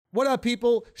What up,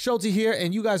 people? Schulte here,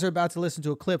 and you guys are about to listen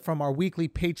to a clip from our weekly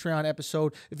Patreon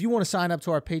episode. If you want to sign up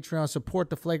to our Patreon, support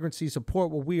the flagrancy,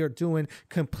 support what we are doing,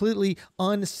 completely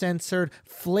uncensored,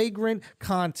 flagrant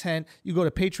content, you go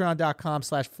to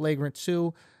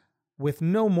patreon.com/flagrant2. With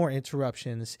no more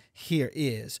interruptions, here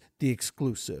is the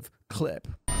exclusive clip.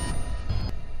 You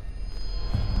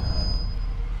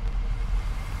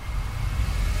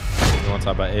want to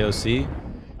talk about AOC?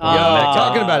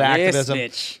 Talking about activism.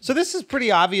 Bitch. So this is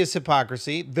pretty obvious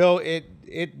hypocrisy, though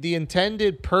the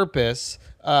intended purpose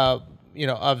of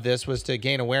this was to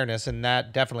gain awareness, and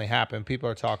that definitely happened. People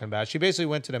are talking about it. She basically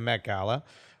went to the Met Gala,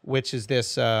 which is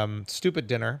this stupid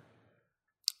dinner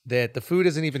that the food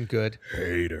isn't even good.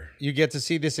 Hater. You get to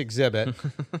see this exhibit.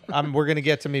 We're going to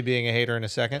get to me being a hater in a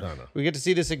second. No. We get to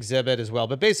see this exhibit as well.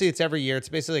 But basically, it's every year. It's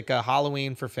basically like a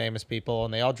Halloween for famous people,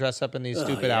 and they all dress up in these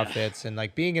stupid outfits. And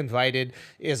like being invited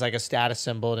is like a status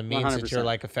symbol. And it means that you're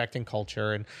like affecting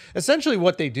culture. And essentially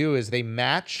what they do is they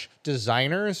match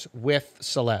designers with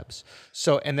celebs.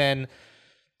 So, and then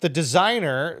the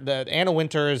designer, Anna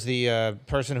Wintour is the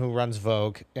person who runs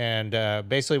Vogue. And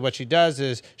basically what she does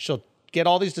is she'll get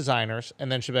all these designers,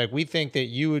 and then she'll be like, we think that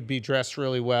you would be dressed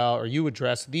really well, or you would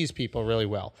dress these people really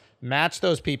well. Match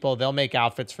those people, they'll make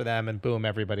outfits for them, and boom,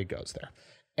 everybody goes there.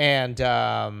 And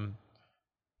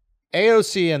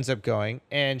AOC ends up going,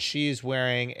 and she's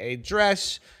wearing a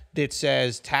dress that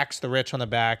says tax the rich on the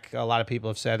back. A lot of people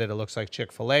have said that it looks like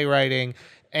Chick-fil-A writing.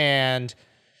 And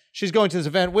she's going to this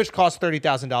event, which costs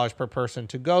 $30,000 per person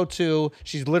to go to.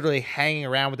 She's literally hanging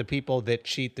around with the people that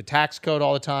cheat the tax code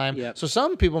all the time. Yep. So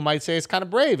some people might say it's kind of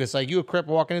brave. It's like you a Crip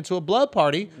walking into a blood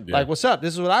party. Yeah. Like, what's up?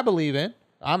 This is what I believe in.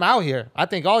 I'm out here. I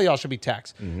think all y'all should be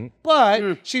taxed.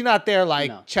 But she's not there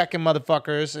like checking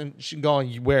motherfuckers and she's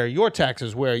going, where are your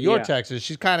taxes? Where are your taxes?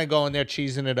 She's kind of going there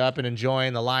cheesing it up and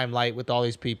enjoying the limelight with all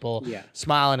these people,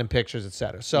 smiling in pictures,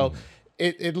 etc. So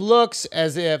it looks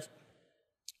as if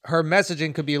her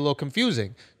messaging could be a little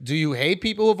confusing. Do you hate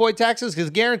people who avoid taxes? Because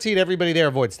guaranteed everybody there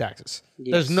avoids taxes.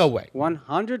 Yes. There's no way.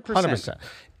 100%. 100%.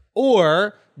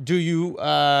 Or do you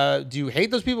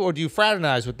hate those people, or do you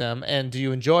fraternize with them, and do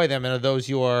you enjoy them, and are those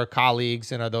your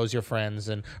colleagues, and are those your friends,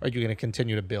 and are you going to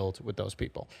continue to build with those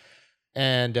people?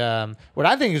 And what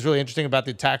I think is really interesting about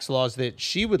the tax laws that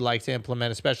she would like to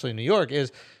implement, especially in New York,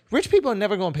 is rich people are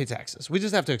never going to pay taxes. We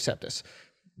just have to accept this.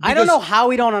 I don't know how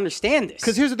we don't understand this.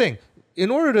 Because here's the thing. In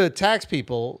order to tax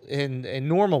people in a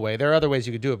normal way, there are other ways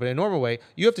you could do it, but in a normal way,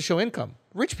 you have to show income.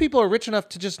 Rich people are rich enough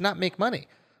to just not make money.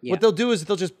 Yeah. What they'll do is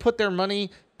they'll just put their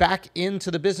money back into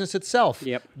the business itself.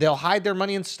 Yep. They'll hide their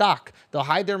money in stock. They'll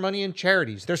hide their money in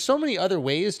charities. There's so many other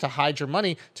ways to hide your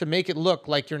money to make it look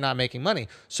like you're not making money.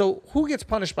 So who gets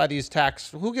punished by these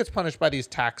tax laws? Let me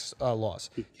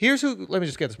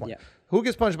just get this point. Yeah. Who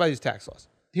gets punished by these tax laws?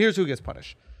 Here's who gets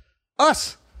punished.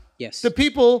 Us. Yes. The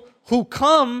people who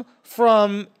come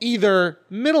from either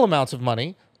middle amounts of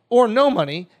money or no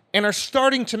money and are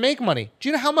starting to make money. Do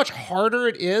you know how much harder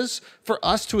it is for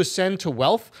us to ascend to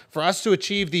wealth, for us to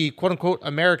achieve the quote-unquote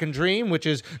American dream, which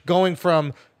is going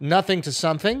from nothing to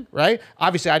something, right?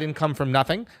 Obviously, I didn't come from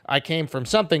nothing. I came from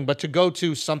something, but to go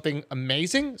to something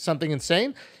amazing, something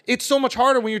insane, it's so much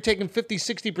harder when you're taking 50,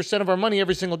 60% of our money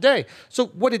every single day. So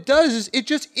what it does is it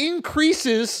just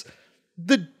increases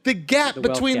the gap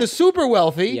between the super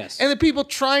wealthy and the people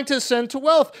trying to ascend to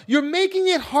wealth. You're making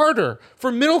it harder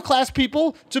for middle class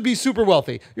people to be super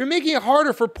wealthy. You're making it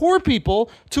harder for poor people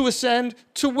to ascend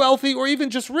to wealthy or even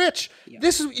just rich.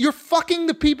 You're fucking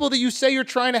the people that you say you're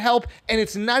trying to help, and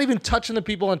it's not even touching the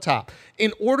people on top.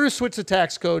 In order to switch the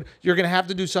tax code, you're going to have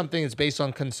to do something that's based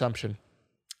on consumption.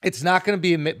 It's not going to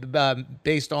be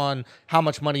based on how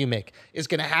much money you make. It's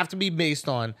going to have to be based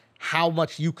on how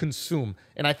much you consume.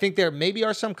 And I think there maybe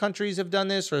are some countries have done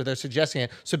this, or they're suggesting it.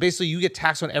 So basically you get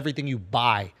taxed on everything you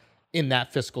buy in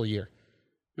that fiscal year.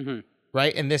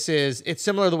 Right? And it's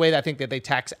similar to the way that I think that they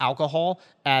tax alcohol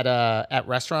at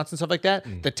restaurants and stuff like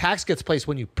that. The tax gets placed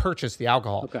when you purchase the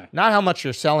alcohol, not how much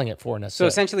you're selling it for necessarily.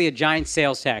 So essentially a giant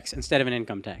sales tax instead of an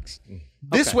income tax.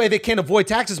 This way they can avoid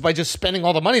taxes by just spending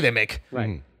all the money they make.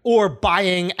 Right. Or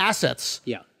buying assets.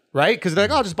 Yeah. Right? Because they're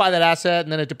like, I'll just buy that asset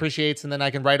and then it depreciates and then I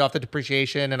can write off the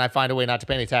depreciation and I find a way not to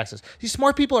pay any taxes. These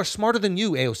smart people are smarter than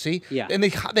you, AOC. Yeah. And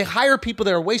they hire people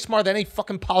that are way smarter than any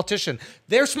fucking politician.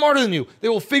 They're smarter than you. They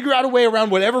will figure out a way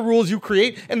around whatever rules you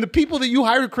create. And the people that you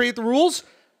hire to create the rules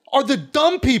are the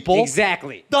dumb people.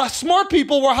 Exactly. The smart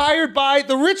people were hired by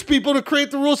the rich people to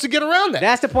create the rules to get around that.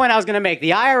 That's the point I was going to make.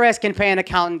 The IRS can pay an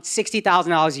accountant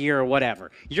 $60,000 a year or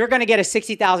whatever. You're going to get a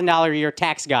 $60,000 a year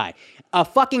tax guy. A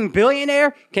fucking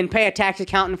billionaire can pay a tax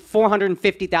accountant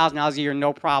 $450,000 a year,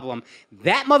 no problem.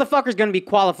 That motherfucker's going to be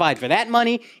qualified for that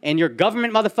money, and your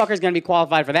government motherfucker's going to be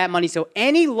qualified for that money. So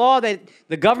any law that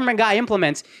the government guy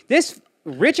implements, this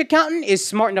rich accountant is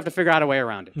smart enough to figure out a way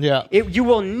around it. Yeah. You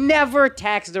will never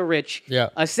tax the rich. Yeah.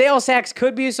 A sales tax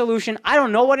could be a solution. I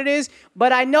don't know what it is,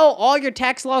 but I know all your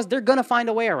tax laws, they're going to find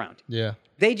a way around. Yeah.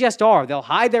 They just are. They'll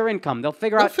hide their income. They'll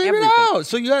figure out everything. It out.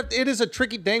 So it is a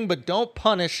tricky thing, but don't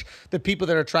punish the people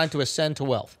that are trying to ascend to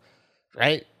wealth,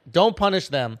 right? Don't punish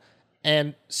them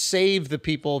and save the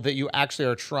people that you actually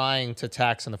are trying to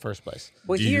tax in the first place.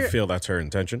 Well, Do you feel that's her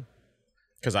intention?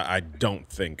 Because I don't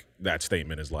think that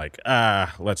statement is like,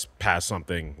 let's pass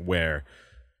something where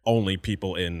only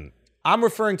people in... I'm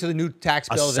referring to the new tax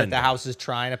bill that Ascending. the House is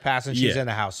trying to pass, and she's Yeah. in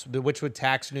the House, which would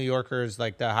tax New Yorkers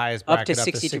like the highest Up to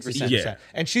bracket 62%. Yeah.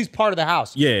 And she's part of the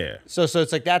House. Yeah. So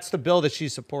it's like that's the bill that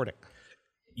she's supporting.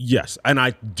 Yes, and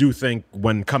I do think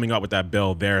when coming up with that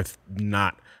bill, they're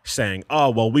not saying,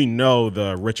 oh, well, we know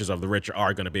the riches of the rich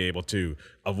are going to be able to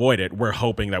avoid it. We're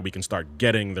hoping that we can start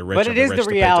getting the rich But of it the is rich the to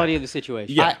pay reality tax. of the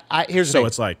situation. Yeah. Here's the So thing.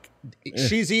 it's like,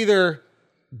 She's either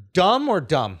dumb or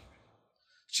dumb.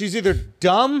 She's either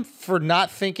dumb for not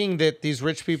thinking that these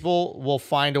rich people will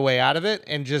find a way out of it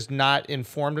and just not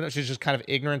informed enough. She's just kind of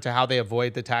ignorant to how they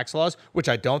avoid the tax laws, which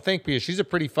I don't think, because she's a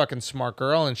pretty fucking smart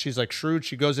girl and she's like shrewd.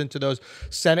 She goes into those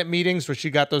Senate meetings where she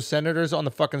got those senators on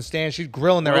the fucking stand. She's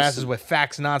grilling their asses with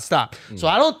facts nonstop. So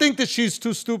I don't think that she's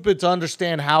too stupid to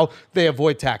understand how they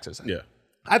avoid taxes. yeah.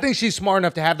 I think she's smart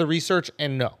enough to have the research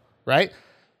and know, right?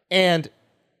 And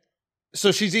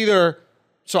so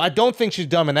so I don't think she's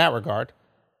dumb in that regard.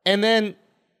 And then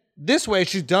this way,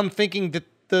 she's dumb thinking that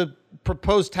the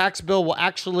proposed tax bill will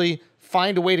actually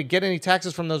find a way to get any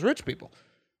taxes from those rich people,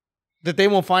 that they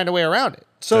won't find a way around it.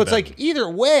 So it's then- like either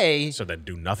way, So then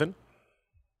do nothing?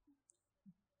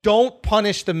 don't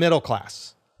punish the middle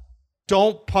class.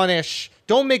 Don't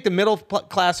make the middle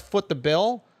class foot the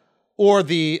bill or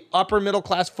the upper middle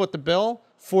class foot the bill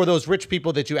for those rich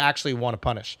people that you actually want to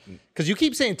punish. Because you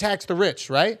keep saying tax the rich,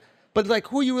 right? But like,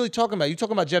 who are you really talking about? You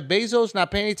talking about Jeff Bezos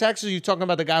not paying any taxes? Or are you talking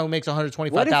about the guy who makes What if you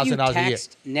 $125,000 a year?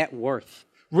 taxed net worth?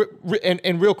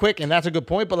 And real quick, and that's a good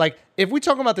point, but like, if we're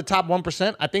talking about the top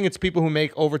 1%, I think it's people who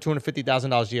make over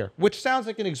 $250,000 a year, which sounds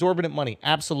like an exorbitant money.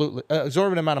 Absolutely.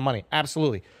 Exorbitant amount of money.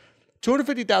 Absolutely.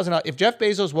 $250,000. If Jeff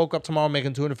Bezos woke up tomorrow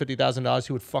making $250,000,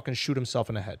 he would fucking shoot himself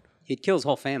in the head. It kills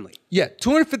whole family. Yeah,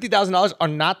 $250,000 are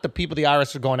not the people the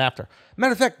IRS are going after.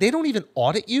 Matter of fact, they don't even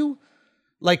audit you.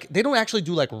 Like, they don't actually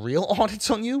do like real audits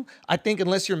on you, I think,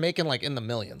 unless you're making like in the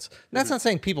millions. And that's not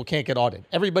saying people can't get audited.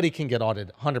 Everybody can get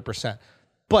audited 100%.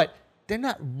 But they're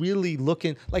not really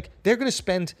looking, like, they're going to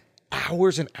spend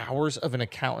hours and hours of an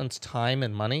accountant's time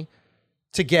and money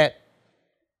to get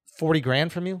 40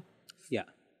 grand from you? Yeah.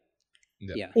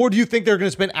 Yeah. Or do you think they're going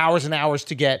to spend hours and hours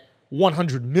to get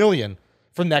 100 million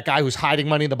from that guy who's hiding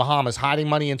money in the Bahamas, hiding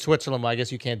money in Switzerland? Well, I guess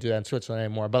you can't do that in Switzerland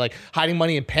anymore, but like hiding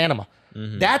money in Panama.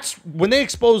 That's when they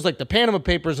exposed like the Panama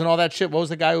Papers and all that shit. What was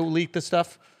the guy who leaked the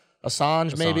stuff?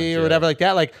 Assange maybe, or yeah. whatever like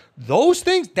that. Like those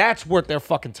things, that's worth their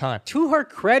fucking time. To her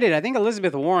credit, I think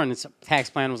Elizabeth Warren's tax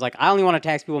plan was like, I only want to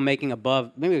tax people making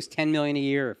above, maybe it was $10 million a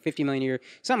year or $50 million a year,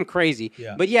 something crazy.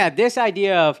 Yeah. But yeah, this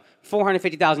idea of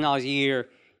 $450,000 a year,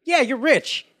 yeah, you're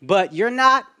rich, but you're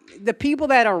not. The people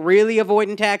that are really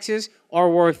avoiding taxes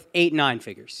are worth 8-9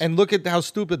 figures. And look at how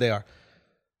stupid they are.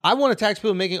 I want to tax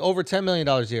people making over $10 million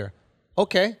a year.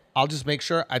 Okay, I'll just make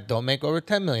sure I don't make over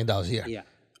 $10 million a year. Yeah.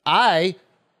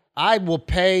 I will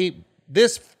pay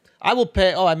this. I will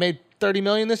pay. Oh, I made 30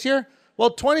 million this year. Well,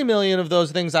 20 million of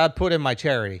those things I'd put in my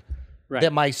charity Right.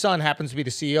 that my son happens to be the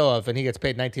CEO of, and he gets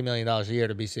paid $19 million a year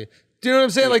to be CEO. Do you know what I'm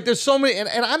saying? Like, there's so many, and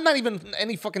I'm not even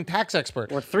any fucking tax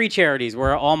expert. Or 3 charities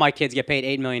where all my kids get paid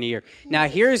 $8 million a year. Now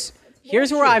here's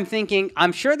where I'm thinking.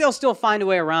 I'm sure they'll still find a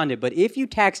way around it. But if you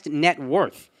taxed net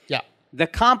worth, Yeah. the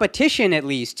competition at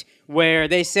least, where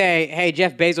they say, hey,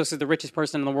 Jeff Bezos is the richest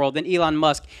person in the world, then Elon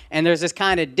Musk, and there's this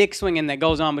kind of dick swinging that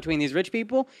goes on between these rich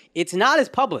people, it's not as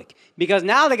public because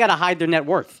now they got to hide their net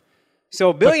worth.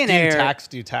 So billionaire.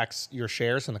 Do you tax your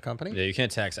shares in the company? Yeah, you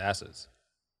can't tax assets.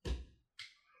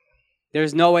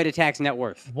 There's no way to tax net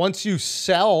worth. Once you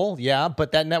sell, yeah,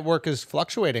 but that network is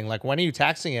fluctuating. Like, when are you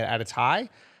taxing it at its high?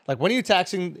 Like, when are you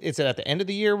taxing? Is it at the end of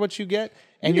the year what you get?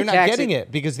 And You you're can not tax getting it-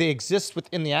 it because they exist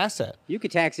within the asset. You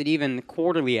could tax it even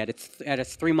quarterly at its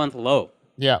 3-month low.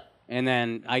 Yeah. And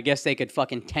then I guess they could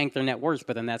fucking tank their net worth,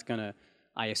 but then that's going to,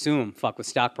 I assume, fuck with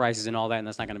stock prices and all that, and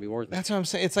that's not going to be worth it. That's what I'm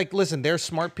saying. It's like, listen, there's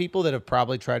smart people that have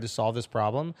probably tried to solve this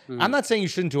problem. I'm not saying you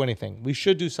shouldn't do anything. We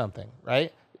should do something,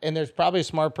 right? And there's probably a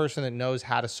smart person that knows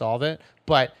how to solve it.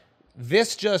 But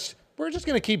we're we're just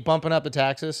going to keep bumping up the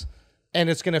taxes and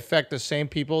it's going to affect the same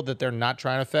people that they're not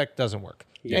trying to affect doesn't work.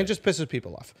 Yeah. And it just pisses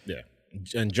people off. Yeah.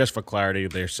 And just for clarity,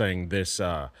 they're saying this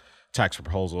tax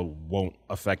proposal won't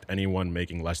affect anyone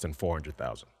making less than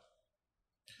 $400,000.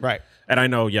 Right. And I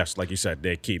know, yes, like you said,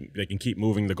 they can keep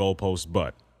moving the goalposts,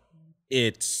 but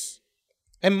it's...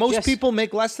 And most people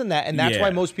make less than that, and that's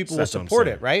why most people will support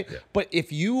it, right? Yeah. But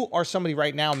if you are somebody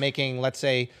right now making, let's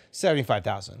say,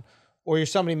 $75,000, or you're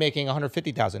somebody making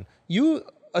 $150,000, you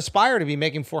aspire to be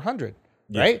making $400,000,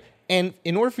 right? And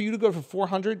in order for you to go from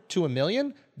 $400,000 to $1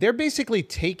 million, they're basically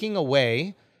taking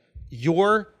away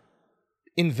your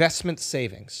investment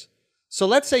savings. So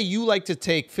let's say you like to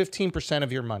take 15%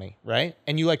 of your money, right?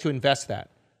 And you like to invest that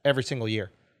every single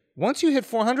year. Once you hit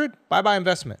 $400,000, bye-bye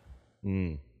investment.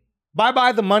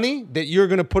 Bye-bye the money that you're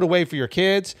going to put away for your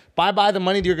kids. Bye-bye the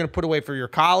money that you're going to put away for your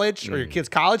college or your kids'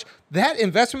 college. That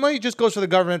investment money just goes for the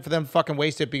government for them to fucking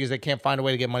waste it because they can't find a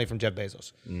way to get money from Jeff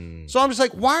Bezos. So I'm just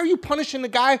like, why are you punishing the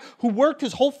guy who worked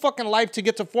his whole fucking life to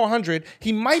get to 400?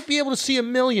 He might be able to see $1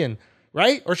 million,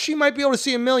 right? Or she might be able to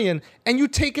see $1 million, and you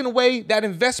taking away that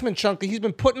investment chunk that he's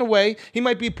been putting away. He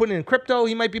might be putting in crypto.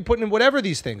 He might be putting in whatever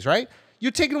these things, right?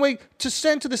 You're taking away to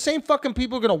send to the same fucking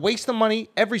people who are going to waste the money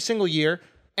every single year.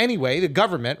 Anyway, the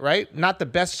government, right? Not the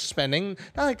best spending.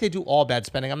 Not like they do all bad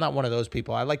spending. I'm not one of those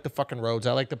people. I like the fucking roads.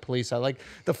 I like the police. I like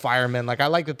the firemen. Like, I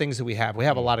like the things that we have. We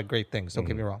have a lot of great things. Don't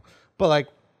get me wrong. But, like,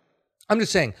 I'm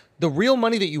just saying, the real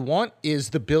money that you want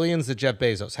is the billions that Jeff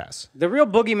Bezos has. The real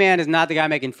boogeyman is not the guy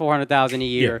making $400,000 a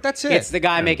year. Yeah, that's it. It's the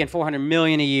guy making $400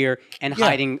 million a year and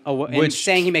hiding and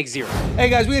saying he makes zero. Hey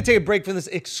guys, we're gonna take a break from this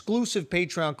exclusive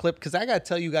Patreon clip because I gotta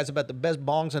tell you guys about the best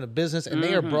bongs in the business, and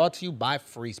they are brought to you by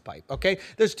Freeze Pipe. Okay,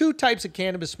 there's two types of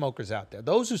cannabis smokers out there: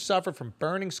 those who suffer from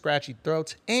burning, scratchy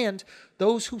throats, and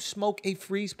those who smoke a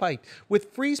freeze pipe.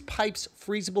 With Freeze Pipe's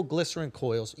freezable glycerin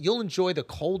coils, you'll enjoy the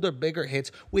colder, bigger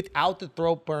hits without the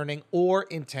throat burning or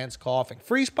intense coughing.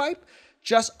 Freeze Pipe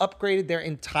just upgraded their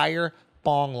entire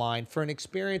bong line for an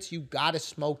experience you gotta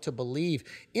smoke to believe.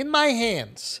 In my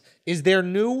hands is their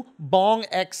new Bong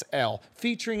XL,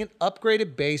 featuring an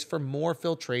upgraded base for more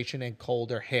filtration and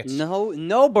colder hits.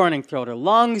 No burning throat or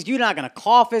lungs. You're not gonna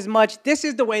cough as much. This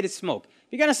is the way to smoke.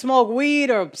 If you're gonna smoke weed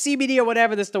or CBD or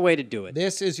whatever, this is the way to do it.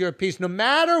 This is your piece. No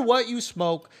matter what you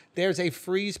smoke, there's a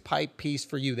Freeze Pipe piece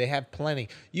for you. They have plenty.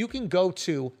 You can go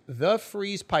to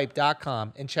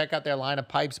thefreezepipe.com and check out their line of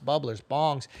pipes, bubblers,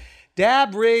 bongs,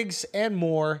 dab rigs, and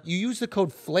more. You use the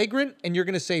code FLAGRANT and you're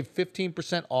going to save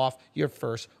 15% off your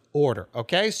first order,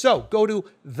 okay? So go to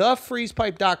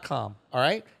thefreezepipe.com, all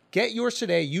right? Get yours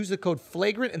today. Use the code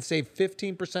FLAGRANT and save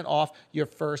 15% off your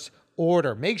first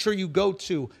order. Make sure you go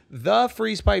to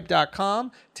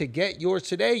thefreezepipe.com to get yours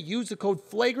today. Use the code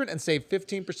FLAGRANT and save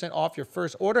 15% off your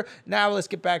first order. Now let's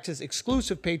get back to this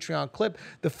exclusive Patreon clip.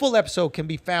 The full episode can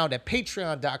be found at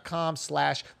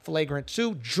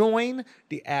patreon.com/flagrant2. Join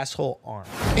the asshole army.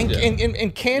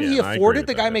 And can he afford it,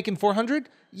 the guy making 400?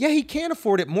 Yeah, he can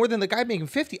afford it more than the guy making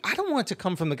 50. I don't want it to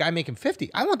come from the guy making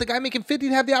 50. I want the guy making 50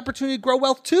 to have the opportunity to grow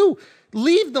wealth too.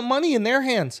 Leave the money in their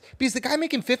hands, because the guy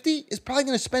making 50 is probably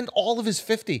going to spend all of his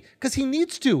 50 because he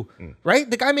needs to,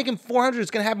 right? The guy making 400 is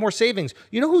going to have more savings.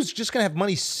 You know who's just going to have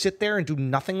money sit there and do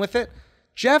nothing with it?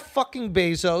 Jeff fucking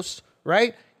Bezos,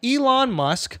 right? Elon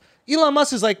Musk. Elon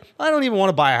Musk is like, I don't even want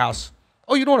to buy a house.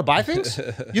 Oh, you don't want to buy things?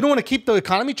 You don't want to keep the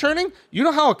economy churning? You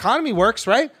know how economy works,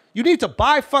 right? You need to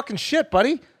buy fucking shit,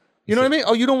 buddy. You know what I mean?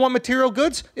 Oh, you don't want material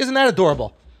goods? Isn't that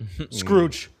adorable?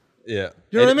 Scrooge. Yeah.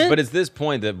 You know what I mean? But it's this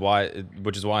point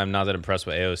which is why I'm not that impressed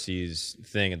with AOC's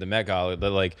thing at the Met Gala, that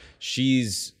like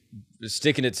she's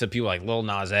sticking it to people like Lil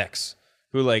Nas X,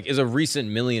 who like is a recent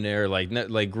millionaire, like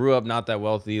grew up not that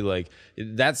wealthy. Like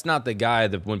that's not the guy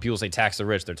that when people say tax the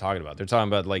rich, they're talking about. They're talking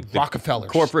about like the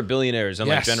Rockefellers, corporate billionaires, and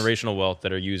like generational wealth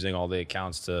that are using all the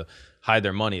accounts to hide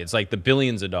their money. It's like the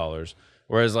billions of dollars.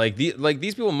 Whereas like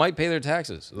these people might pay their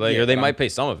taxes, or they might pay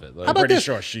some of it. Like, I'm pretty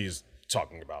sure she's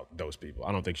talking about those people.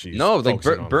 I don't think she's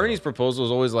like Bernie's proposal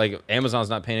is always like Amazon's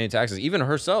not paying any taxes. Even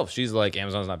herself, she's like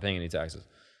Amazon's not paying any taxes.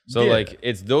 So like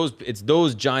it's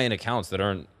those giant accounts that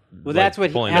aren't. Well, that's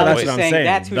what Alex is saying. saying.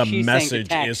 That's who the she's message saying to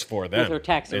tax is for them. With her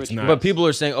tax It's not. But people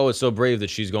are saying, "Oh, it's so brave that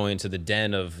she's going into the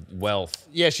den of wealth."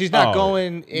 Yeah, she's not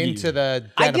going into the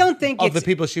den I don't think of the it's-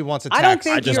 people she wants to tax. I don't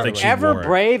think just you're think she ever wore it.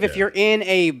 brave if Yeah. you're in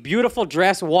a beautiful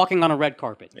dress walking on a red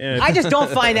carpet. I just don't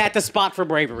find that the spot for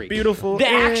bravery. Beautiful. The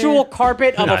actual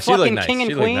carpet of Nah, a she looked fucking nice. king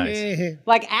and She looked queen. nice.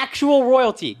 Like actual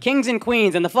royalty, kings and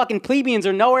queens, and the fucking plebeians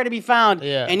are nowhere to be found.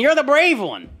 Yeah. And you're the brave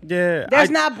one. Yeah,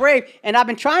 That's not brave. And I've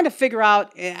been trying to figure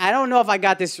out, I don't know if I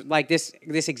got this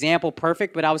example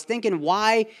perfect, but I was thinking,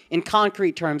 why in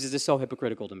concrete terms is this so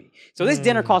hypocritical to me? So this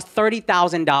dinner cost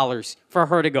 $30,000 for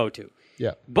her to go to.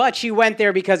 Yeah. But she went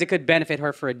there because it could benefit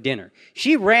her for a dinner.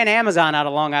 She ran Amazon out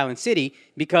of Long Island City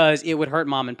because it would hurt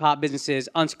mom and pop businesses,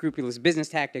 unscrupulous business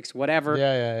tactics, whatever.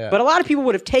 Yeah. But a lot of people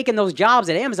would have taken those jobs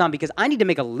at Amazon because I need to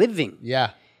make a living.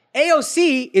 Yeah.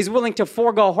 AOC is willing to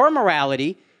forego her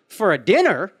morality for a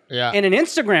dinner and an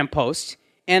Instagram post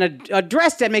and a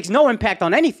dress that makes no impact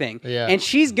on anything. Yeah. And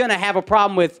she's going to have a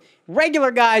problem with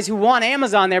regular guys who want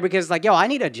Amazon there because, like, yo, I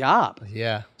need a job.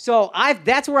 Yeah. So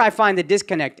that's where I find the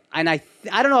disconnect. And I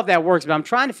don't know if that works, but I'm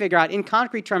trying to figure out in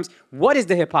concrete terms, what is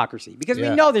the hypocrisy? Because we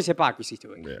know there's hypocrisy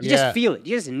to it. You just feel it.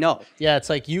 You just know. Yeah, it's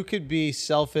like you could be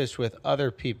selfish with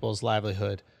other people's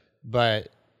livelihood, but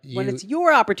When it's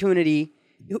your opportunity...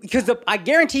 Because I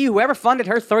guarantee you, whoever funded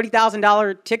her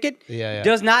 $30,000 ticket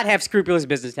does not have scrupulous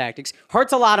business tactics,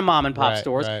 hurts a lot of mom and pop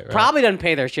stores, probably doesn't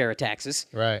pay their share of taxes.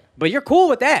 Right. But you're cool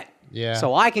with that. Yeah.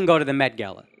 So I can go to the Met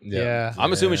Gala. Yeah.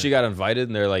 I'm assuming she got invited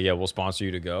and they're like, yeah, we'll sponsor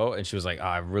you to go. And she was like,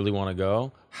 I really want to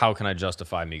go. How can I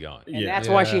justify me going? And that's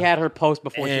why she had her post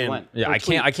before she went. Yeah, Her I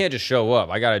tweet. can't just show up.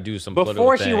 I got to do some political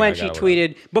Before she thing. went, I she gotta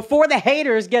tweeted, before the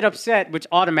haters get upset, which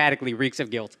automatically reeks of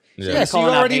guilt. Yeah, so you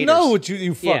calling out already haters. know what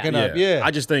you fucking up. Yeah.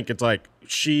 I just think it's like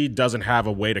she doesn't have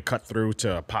a way to cut through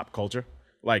to pop culture.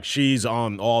 Like she's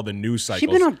on all the news cycles. She's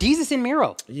been on Jesus and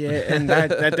Miro. Yeah, and that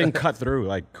didn't cut through.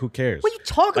 Like, who cares? What are you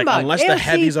talking Like, about? Unless the AOC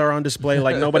heavies are on display,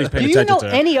 like nobody's paying Do you attention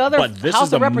know to. any other But this House is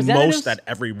the of Representatives? most that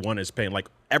everyone is paying. Like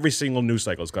every single news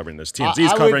cycle is covering this. TMZ's I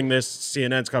would- covering this.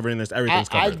 CNN's covering this. Everything's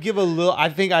covering. I'd give a little. I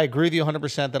think I agree with you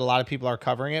 100% that a lot of people are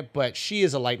covering it, but she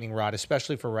is a lightning rod,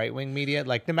 especially for right wing media.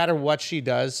 Like no matter what she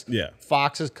does,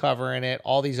 Fox is covering it.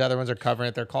 All these other ones are covering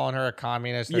it. They're calling her a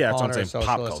communist. They're Yeah, that's calling what her I'm a saying,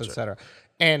 pop socialist, culture. etc.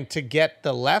 And to get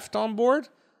the left on board.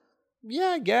 Yeah,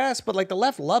 I guess, but like the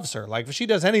left loves her. Like if she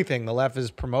does anything, the left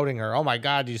is promoting her. Oh my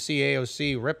God, you see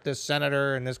AOC rip this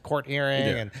senator in this court hearing,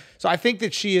 and so I think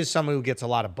that she is someone who gets a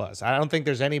lot of buzz. I don't think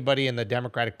there's anybody in the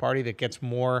Democratic Party that gets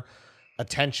more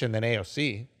attention than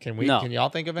AOC. Can we? No. Can y'all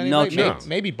think of No anybody? chance.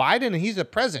 Maybe Biden, and he's the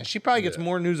president. She probably gets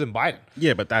more news than Biden.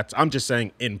 Yeah, but I'm just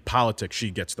saying in politics she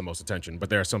gets the most attention.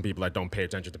 But there are some people that don't pay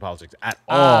attention to politics at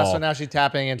all. So now she's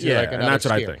tapping into yeah, like another and that's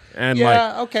what I sphere. think. And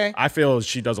okay. I feel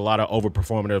she does a lot of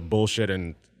overperformative bullshit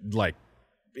and like,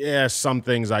 some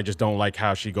things I just don't like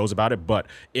how she goes about it. But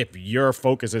if your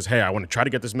focus is, hey, I want to try to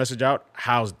get this message out,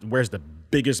 where's the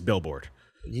biggest billboard?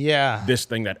 Yeah. This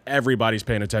thing that everybody's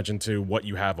paying attention to, what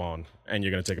you have on, and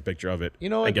you're gonna take a picture of it. You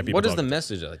know and get people What is the talking.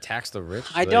 message? Like, tax the rich?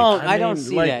 I Like, don't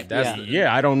see like, that.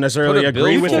 Yeah. I don't necessarily Put a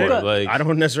agree with it. billboard, like- I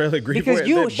don't necessarily agree Because with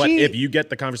it. But she- if you get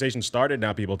the conversation started,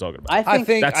 now people talking about it. I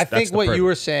think I think the what you purpose.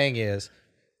 were saying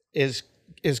is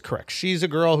correct. She's a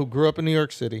girl who grew up in New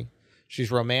York City. She's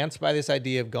romanced by this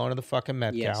idea of going to the fucking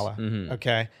Met Yes. Gala. Mm-hmm.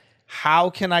 Okay. How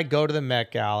can I go to the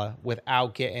Met Gala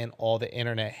without getting all the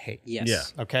internet hate?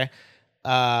 yes. Yeah. Okay.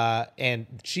 And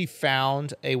she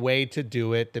found a way to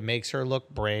do it that makes her look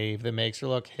brave, that makes her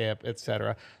look hip,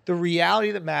 etc. The reality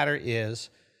of the matter is,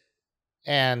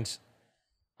 and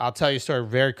I'll tell you a story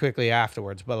very quickly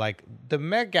afterwards, but like the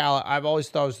Met Gala, I've always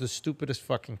thought was the stupidest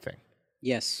fucking thing.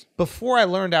 Yes. Before I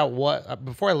learned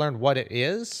what it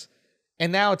is,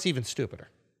 and now it's even stupider,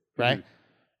 right?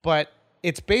 But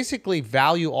it's basically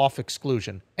value off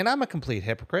exclusion. And I'm a complete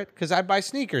hypocrite because I buy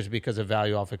sneakers because of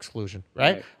value off exclusion,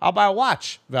 right? I'll buy a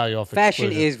watch, value off Fashion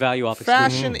exclusion. is value off exclusion.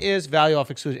 Fashion is value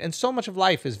off exclusion. And so much of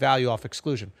life is value off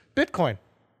exclusion. Bitcoin,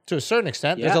 to a certain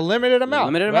extent, there's Yeah. a limited amount.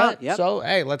 Limited right? amount, yep. So,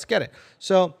 hey, let's get it.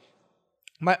 So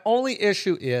my only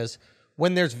issue is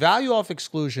when there's value off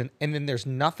exclusion and then there's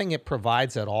nothing it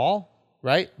provides at all,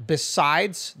 right?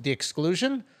 Besides the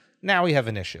exclusion, now we have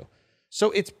an issue. So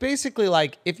it's basically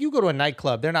like if you go to a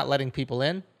nightclub, they're not letting people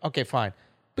in. Okay, fine.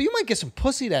 But you might get some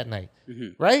pussy that night,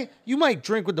 right? You might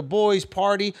drink with the boys,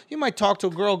 party. You might talk to a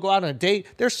girl, go out on a date.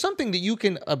 There's something that you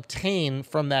can obtain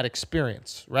from that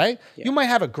experience, right? Yeah. You might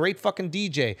have a great fucking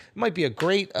DJ. It might be a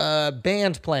great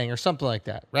band playing or something like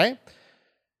that, right?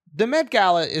 The Met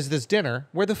Gala is this dinner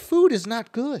where the food is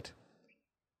not good.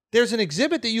 There's an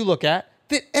exhibit that you look at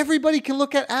that everybody can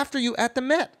look at after you at the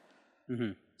Met.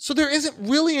 So there isn't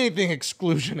really anything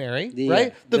exclusionary,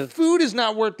 right? The food is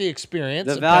not worth the experience.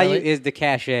 The value is the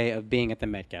cachet of being at the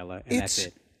Met Gala, and that's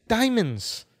it.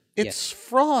 Diamonds. It's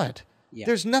fraud. Yeah.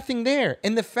 There's nothing there.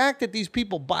 And the fact that these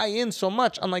people buy in so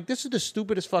much, I'm like, this is the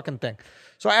stupidest fucking thing.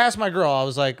 So I asked my girl,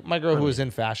 who was in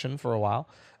fashion for a while,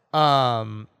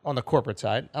 on the corporate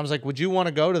side, I was like, would you want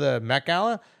to go to the Met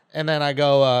Gala? And then I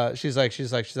go, she's like,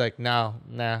 no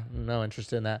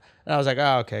interest in that. And I was like,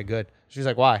 oh, okay, good. She's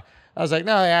like, why? I was like,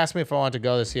 no, they asked me if I wanted to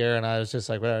go this year, and I was just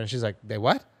like, whatever. And she's like, they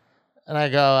what? And I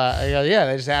go, yeah,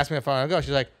 they just asked me if I want to go.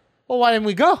 She's like, well, why didn't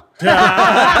we go? Good.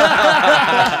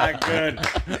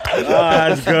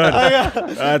 That's good.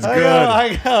 That's good.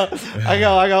 I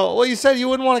go, well, you said you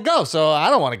wouldn't want to go, so I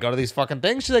don't want to go to these fucking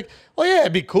things. She's like, well, yeah,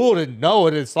 it'd be cool to know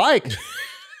what it's like.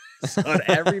 On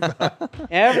everybody.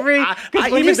 Because when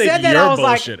even you think said that, you're I was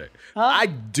like, bullshitting. I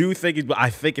do think. I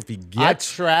think if he I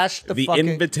gets trashed the fucking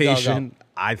invitation, go.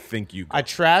 I think you. Go. I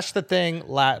trashed the thing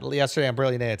yesterday on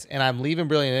Brilliant Idiots, and I'm leaving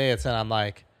Brilliant Idiots, and I'm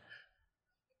like,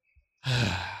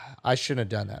 I shouldn't have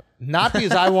done that. Not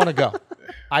because I want to go.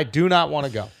 I do not want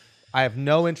to go. I have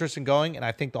no interest in going, and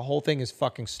I think the whole thing is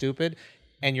fucking stupid.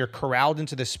 And you're corralled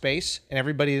into this space, and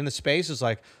everybody in the space is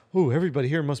like, "Ooh, everybody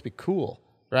here must be cool."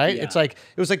 Right? Yeah. It's like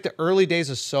it was like the early days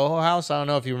of Soho House. I don't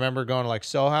know if you remember going to like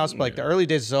Soho House, but like the early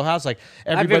days of Soho House, like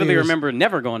I everybody vividly was, remember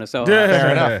never going to Soho.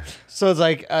 fair enough. So it's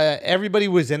like everybody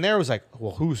was in there. It was like,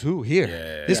 well, who's who here?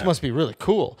 This must be really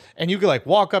cool. And you could like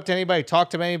walk up to anybody, talk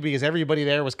to anybody because everybody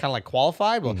there was kind of like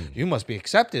qualified. Well, you must be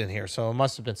accepted in here, so it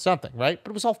must have been something, right?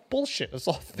 But it was all bullshit. It was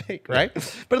all fake, right?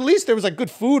 But at least there was like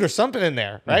good food or something in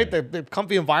there, right? The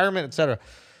comfy environment, etc.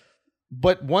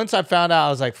 But once I found out, I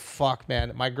was like, fuck,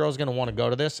 man, my girl's going to want to go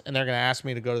to this, and they're going to ask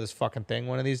me to go to this fucking thing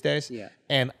one of these days. Yeah.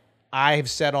 And I've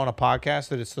said on a podcast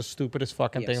that it's the stupidest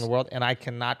fucking thing in the world, and I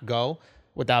cannot go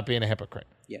without being a hypocrite,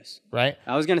 Yes. right?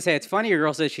 I was going to say, it's funny your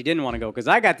girl says she didn't want to go because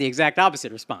I got the exact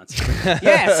opposite response.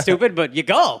 Yeah, it's stupid, but you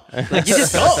go. Like, you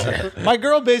just go. My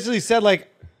girl basically said, like,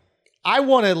 I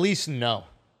want to at least know.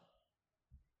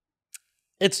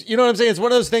 It's, you know what I'm saying? It's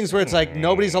one of those things where it's like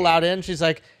nobody's allowed in. She's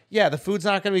like, yeah, the food's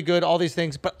not going to be good, all these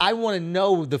things, but I want to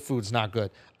know the food's not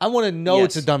good. I want to know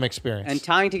it's a dumb experience. And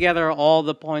tying together all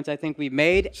the points I think we've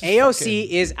made, AOC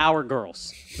is our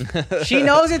girls. She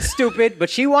knows it's stupid, but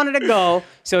she wanted to go,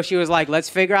 so she was like, let's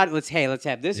figure out, let's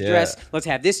have this dress, let's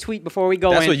have this tweet before we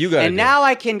go in. That's what you gotta And do. now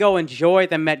I can go enjoy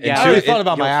the Met I Gala. already thought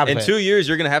about my outfit. In 2 years,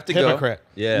 you're gonna have to Hypocrite.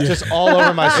 go. Yeah. Just all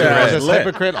over my suit. Yeah, Just lit.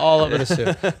 hypocrite all over the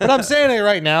suit. But I'm saying it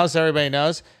right now so everybody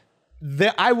knows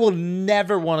that I will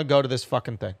never want to go to this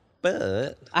fucking thing.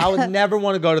 But I would never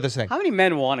want to go to this thing. How many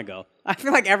men want to go? I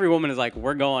feel like every woman is like,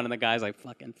 we're going, and the guy's like,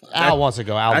 fucking fuck. Al wants to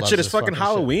go. Al That loves shit is this fucking shit.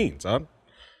 Halloween, son.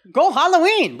 Go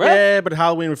Halloween, bro. Yeah, but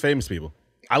Halloween with famous people.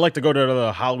 I like to go to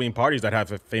the Halloween parties that have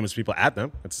famous people at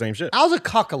them. It's the same shit. Al's a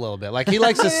cuck a little bit. Like he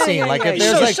likes the scene. Like if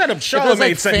there's So like, shut up. if Charlamagne there's,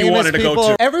 like, said he famous wanted to go people-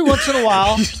 to. Every once in a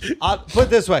while, put it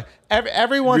this way.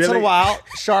 Every once in a Really? while,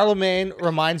 Charlamagne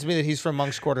reminds me that he's from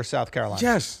Monk's Quarter, South Carolina.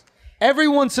 Yes. Every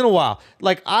once in a while.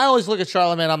 Like, I always look at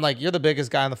Charlamagne, I'm like, you're the biggest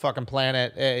guy on the fucking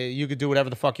planet. You could do whatever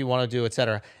the fuck you want to do,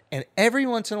 etc. And every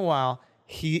once in a while,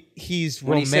 he's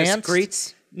When he says romanced.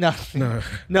 screets.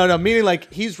 No, meaning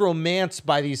like he's romanced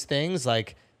by these things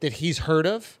like that he's heard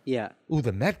of. Yeah. Ooh,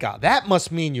 the Met Gala. That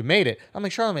must mean you made it. I'm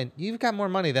like, Charlamagne, you've got more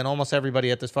money than almost everybody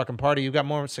at this fucking party. You've got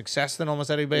more success than almost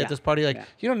everybody at this party. Like,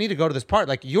 you don't need to go to this party.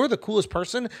 Like, you're the coolest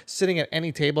person sitting at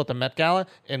any table at the Met Gala,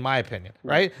 in my opinion,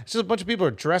 right? It's just a bunch of people who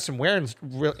are dressed and wearing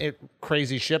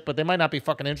crazy shit, but they might not be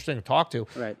fucking interesting to talk to.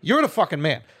 Right. You're the fucking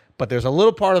man. But there's a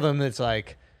little part of them that's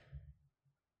like,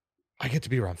 I get to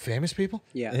be around famous people?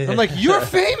 Yeah. I'm like, you're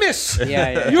famous.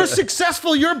 Yeah. You're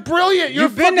successful. You're brilliant. You're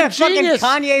You've been fucking to fucking genius.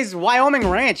 Kanye's Wyoming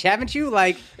ranch, haven't you?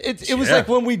 Like, It was like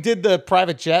when we did the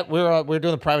private jet. We were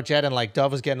doing the private jet, and like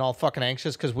Dove was getting all fucking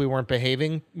anxious because we weren't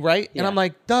behaving right. And I'm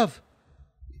like, Dove,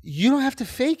 you don't have to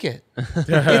fake it.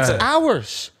 It's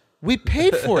ours. We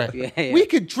paid for it. Yeah. We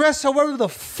could dress however the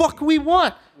fuck we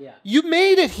want. Yeah. You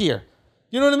made it here.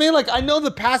 You know what I mean? Like, I know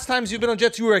the past times you've been on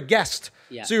jets, you were a guest.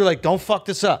 Yeah. So you're like, don't fuck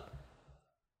this up.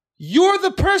 You're the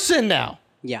person now.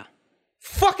 yeah.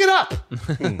 Fuck it up.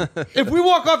 If we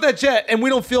walk off that jet and we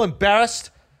don't feel embarrassed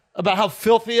about how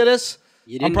filthy it is,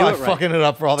 You I'm didn't do probably it right. fucking it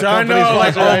up for all the I companies know,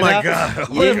 like, watching oh right my now. God. But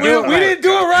You didn't we, do it we right. didn't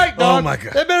do it right, dog. Oh my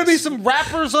God. There better be some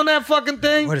rappers on that fucking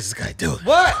thing. What is this guy doing?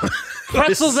 What?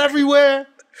 Pretzels everywhere.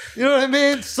 You know what I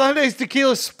mean? Sunday's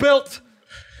tequila spilt.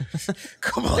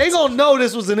 Come on. They gonna know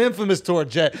this was an infamous tour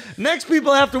jet. Next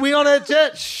people after we on that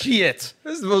jet, shit.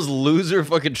 this is the most loser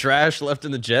fucking trash left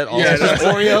in the jet. All Yeah, the just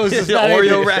time. Oreos. It's not Oreo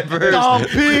anything. wrappers. Dom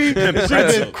P.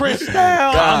 Should've Chris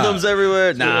down. Condoms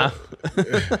everywhere. Nah.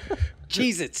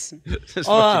 Cheez-Its. Just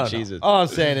All fucking Jesus. I'm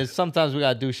saying is sometimes we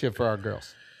gotta do shit for our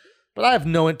girls. But I have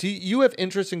no. Do you have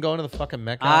interest in going to the fucking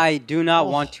Met Gala? I do not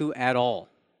want to at all.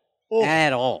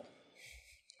 At all.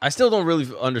 I still don't really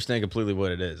understand completely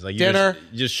what it is. Like Dinner.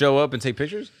 you just show up and take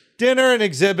pictures. Dinner and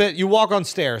exhibit. You walk on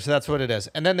stairs. That's what it is.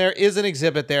 And then there is an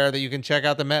exhibit there that you can check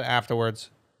out the Met afterwards.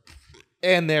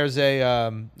 And there's a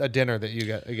dinner that you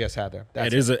guys had there. That's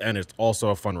It is, and it's also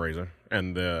a fundraiser,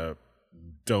 and the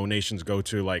donations go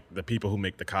to like the people who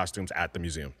make the costumes at the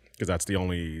museum. because that's the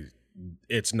only.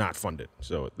 It's not funded,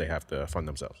 so they have to fund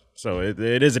themselves. So it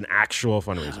is an actual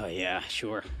fundraiser. Oh yeah,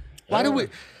 sure. Why do we,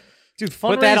 dude?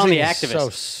 Put that on the fundraising is activists. So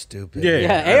stupid. Yeah,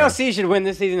 Yeah, AOC should win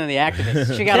this season of the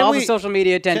activists. She got all the social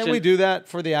media attention. Can we do that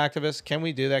for the activists? Can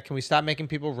we do that? Can we stop making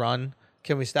people run?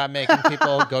 Can we stop making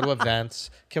people go to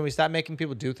events? Can we stop making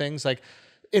people do things like?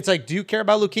 It's like, do you care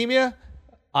about leukemia?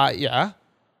 Yeah.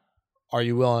 Are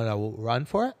you willing to run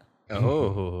for it?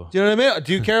 Oh. Do you know what I mean?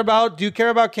 Do you care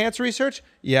about cancer research?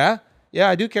 Yeah. Yeah,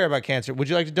 I do care about cancer. Would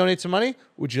you like to donate some money?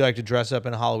 Would you like to dress up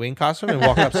in a Halloween costume and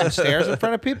walk up some stairs in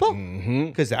front of people?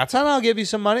 Because that's how I'll give you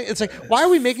some money. It's like, why are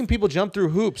we making people jump through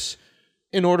hoops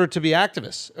in order to be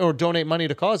activists or donate money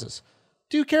to causes?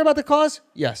 Do you care about the cause?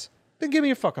 Yes. Then give me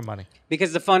your fucking money.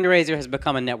 Because the fundraiser has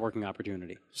become a networking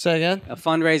opportunity. Say again? A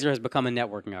fundraiser has become a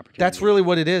networking opportunity. That's really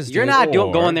what it is. You're dude. not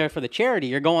Or- going there for the charity.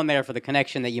 You're going there for the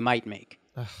connection that you might make.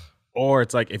 Or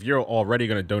it's like, if you're already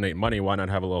going to donate money, why not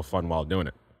have a little fun while doing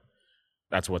it?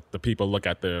 That's what the people look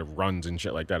at the runs and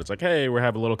shit like that. It's like, hey, we're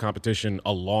having a little competition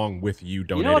along with you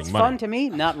donating You know what's money. fun to me?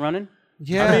 Not running.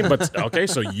 Yeah. I mean, but okay,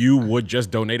 so you would just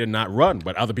donate and not run,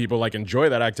 but other people like enjoy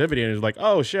that activity and it's like,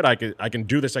 oh shit, I can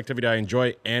do this activity I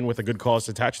enjoy and with a good cause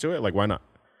attached to it. Like, why not?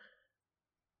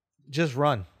 Just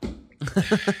run.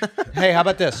 Hey, how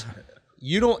about this?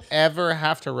 You don't ever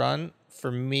have to run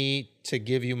for me to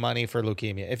give you money for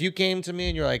leukemia. If you came to me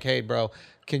and you're like, hey, bro,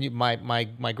 can you, my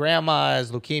grandma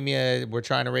has leukemia, we're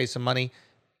trying to raise some money.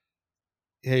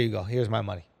 Here you go. Here's my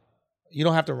money. You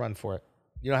don't have to run for it.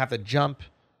 You don't have to jump.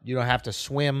 You don't have to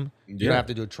swim. You don't have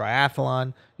to do a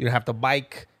triathlon. You don't have to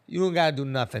bike. You don't got to do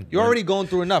nothing. You're already going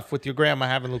through enough with your grandma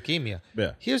having leukemia.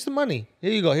 Yeah. Here's the money.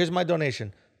 Here you go. Here's my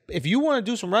donation. If you want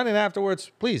to do some running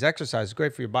afterwards, please exercise. It's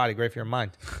great for your body, great for your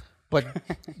mind. But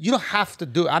you don't have to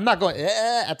do it. I'm not going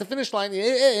at the finish line.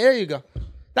 Here you go.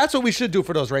 That's what we should do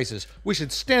for those races. We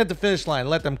should stand at the finish line and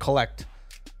let them collect.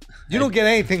 You don't get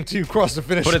anything till you cross the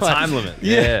finish line. Put a time limit.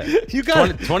 Yeah. You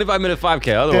got 25-minute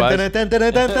 5K. Otherwise,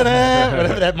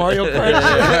 whatever that Mario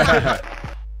Kart shit.